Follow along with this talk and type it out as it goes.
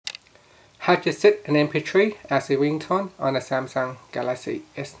How to set an MP3 as a ringtone on a Samsung Galaxy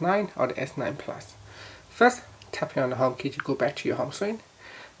S9 or the S9 Plus. First, tap on the home key to go back to your home screen.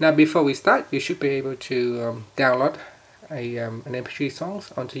 Now before we start, you should be able to download an MP3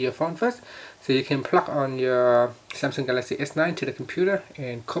 songs onto your phone first. So you can plug on your Samsung Galaxy S9 to the computer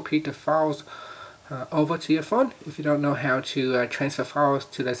and copy the files over to your phone. If you don't know how to transfer files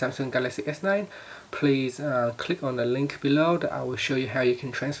to the Samsung Galaxy S9, please click on the link below that I will show you how you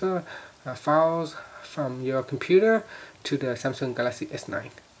can transfer files from your computer to the Samsung Galaxy S9.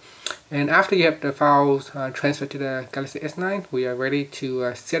 And after you have the files transferred to the Galaxy S9, we are ready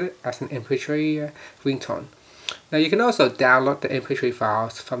to set it as an MP3 ringtone. Now you can also download the MP3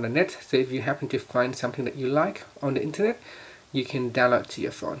 files from the net, so if you happen to find something that you like on the internet, you can download it to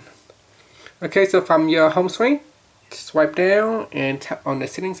your phone. Okay, so from your home screen, swipe down and tap on the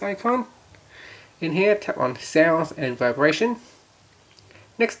settings icon. In here, tap on sounds and vibration.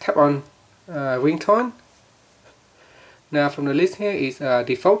 Next, tap on ringtone. Now from the list here is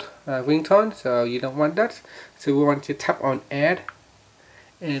default ringtone, so you don't want that. So we want to tap on add,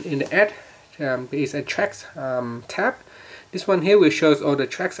 and in the add there is a tracks tab. This one here will show all the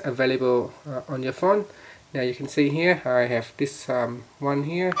tracks available on your phone. Now you can see here I have this one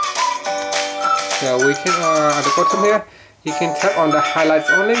here. So we can at the bottom here you can tap on the highlights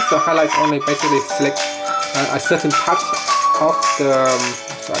only. So highlights only basically select a certain part of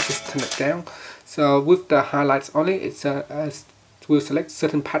the so I just turn it down. So with the highlights only, it's will select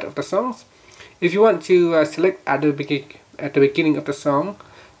certain part of the songs. If you want to select at the beginning of the song,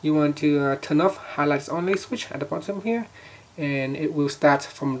 you want to turn off highlights only switch at the bottom here, and it will start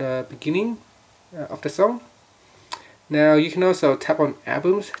from the beginning of the song. Now you can also tap on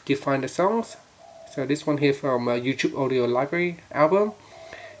albums to find the songs. So this one here from YouTube Audio Library album.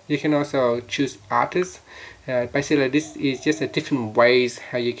 You can also choose artists. Basically this is just a different ways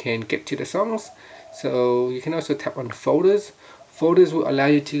how you can get to the songs. So you can also tap on folders. Folders will allow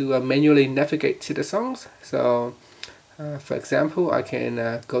you to manually navigate to the songs. So for example, I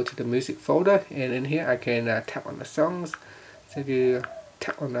can go to the music folder, and in here I can tap on the songs. So if you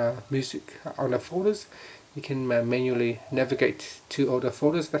tap on the music on the folders, you can manually navigate to all the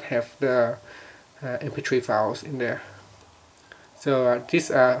folders that have the MP3 files in there. So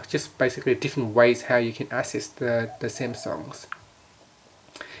these are just basically different ways how you can access the same songs.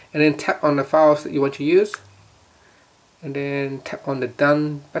 And then tap on the files that you want to use, and then tap on the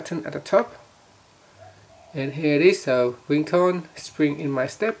done button at the top, and here it is. So ringtone, spring in my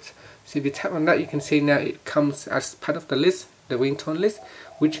steps. So if you tap on that, you can see now it comes as part of the list, the ringtone list,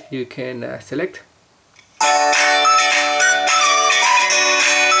 which you can select.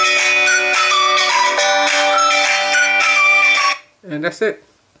 And that's it.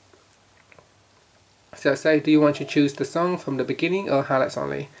 So say, do you want to choose the song from the beginning or highlights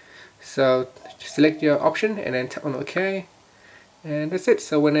only? So select your option and then tap on OK, and that's it.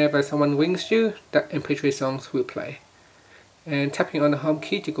 So whenever someone rings you, that MP3 songs will play. And tapping on the home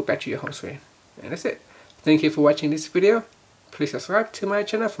key to go back to your home screen. And that's it. Thank you for watching this video. Please subscribe to my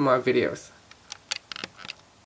channel for more videos.